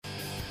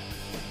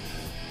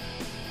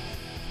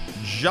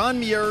John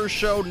Muir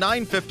Show,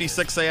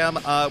 9:56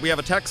 a.m. We have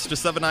a text to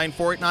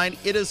 79489.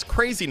 It is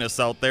craziness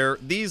out there.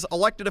 These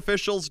elected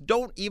officials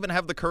don't even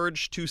have the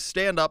courage to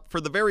stand up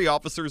for the very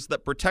officers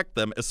that protect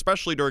them,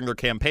 especially during their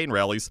campaign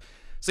rallies.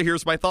 So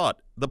here's my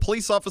thought. The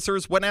police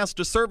officers, when asked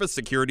to serve as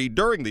security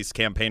during these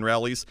campaign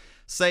rallies,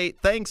 say,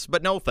 thanks,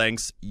 but no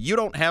thanks. You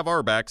don't have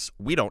our backs.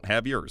 We don't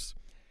have yours.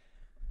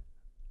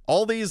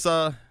 All these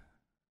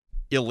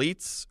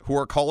elites who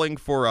are calling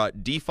for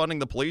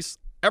defunding the police,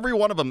 every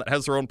one of them that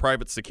has their own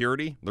private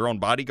security, their own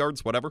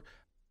bodyguards, whatever,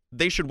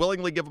 they should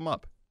willingly give them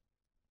up.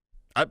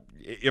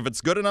 If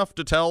it's good enough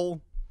to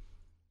tell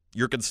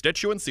your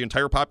constituents, the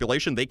entire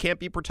population, they can't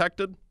be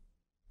protected,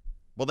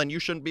 well, then you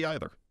shouldn't be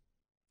either.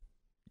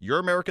 You're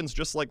Americans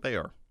just like they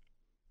are.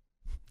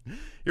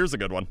 Here's a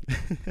good one.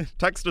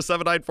 Text to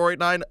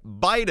 79489,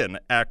 Biden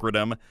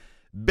acronym,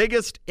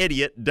 biggest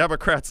idiot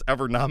Democrats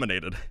ever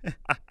nominated.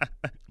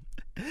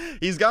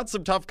 He's got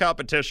some tough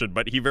competition,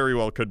 but he very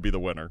well could be the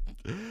winner.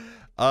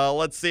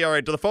 Let's see. All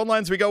right, to the phone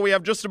lines we go. We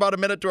have just about a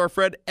minute to our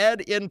friend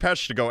Ed in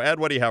Peshtigo. Ed,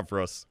 what do you have for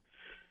us?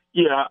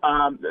 Yeah,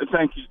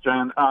 thank you,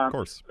 John. Of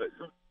course.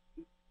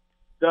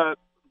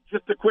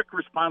 Just a quick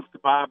response to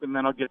Bob, and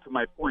then I'll get to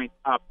my point.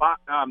 Bob,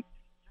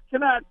 you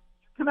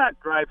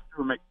cannot drive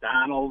through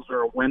McDonald's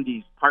or a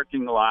Wendy's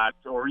parking lot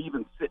or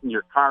even sit in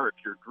your car if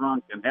you're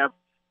drunk and have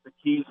the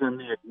keys in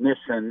the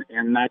ignition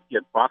and not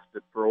get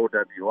busted for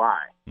OWI.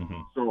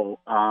 Mm-hmm. So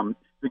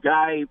the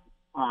guy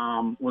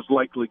was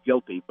likely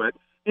guilty. But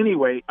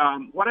anyway,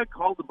 what I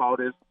called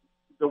about is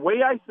the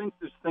way I think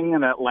this thing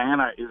in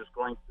Atlanta is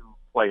going to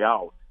play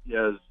out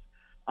is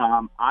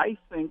I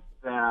think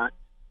that,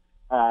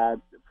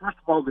 first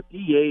of all, the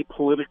DA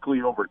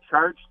politically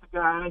overcharged the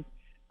guy.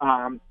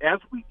 As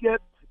we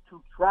get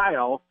to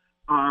trial,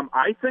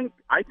 I think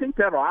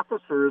that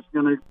officer is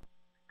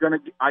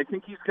I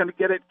think he's gonna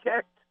get it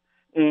kicked.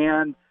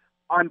 And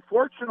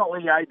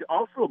unfortunately, I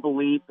also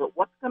believe that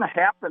what's going to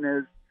happen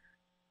is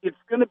it's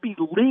going to be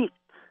leaked,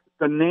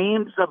 the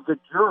names of the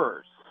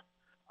jurors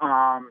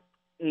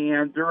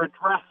and their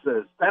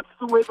addresses. That's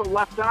the way the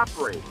left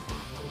operates.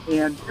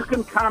 And you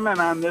can comment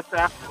on this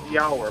after the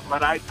hour,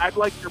 but I'd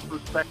like your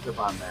perspective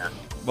on that.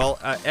 Well,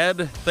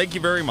 Ed, thank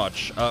you very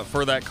much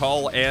for that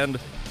call. And,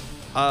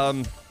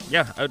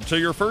 to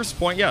your first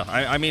point,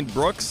 I mean,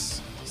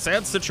 Brooks,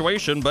 sad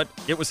situation, but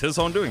it was his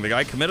own doing. The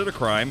guy committed a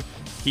crime.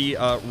 He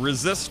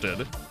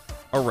resisted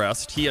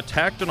arrest. He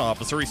attacked an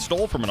officer. He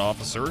stole from an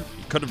officer.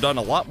 He could have done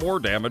a lot more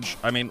damage.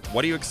 I mean,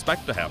 what do you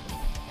expect to happen?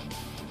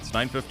 It's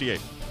 9:58.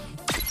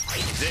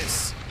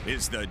 This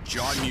is the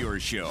John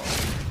Muir Show.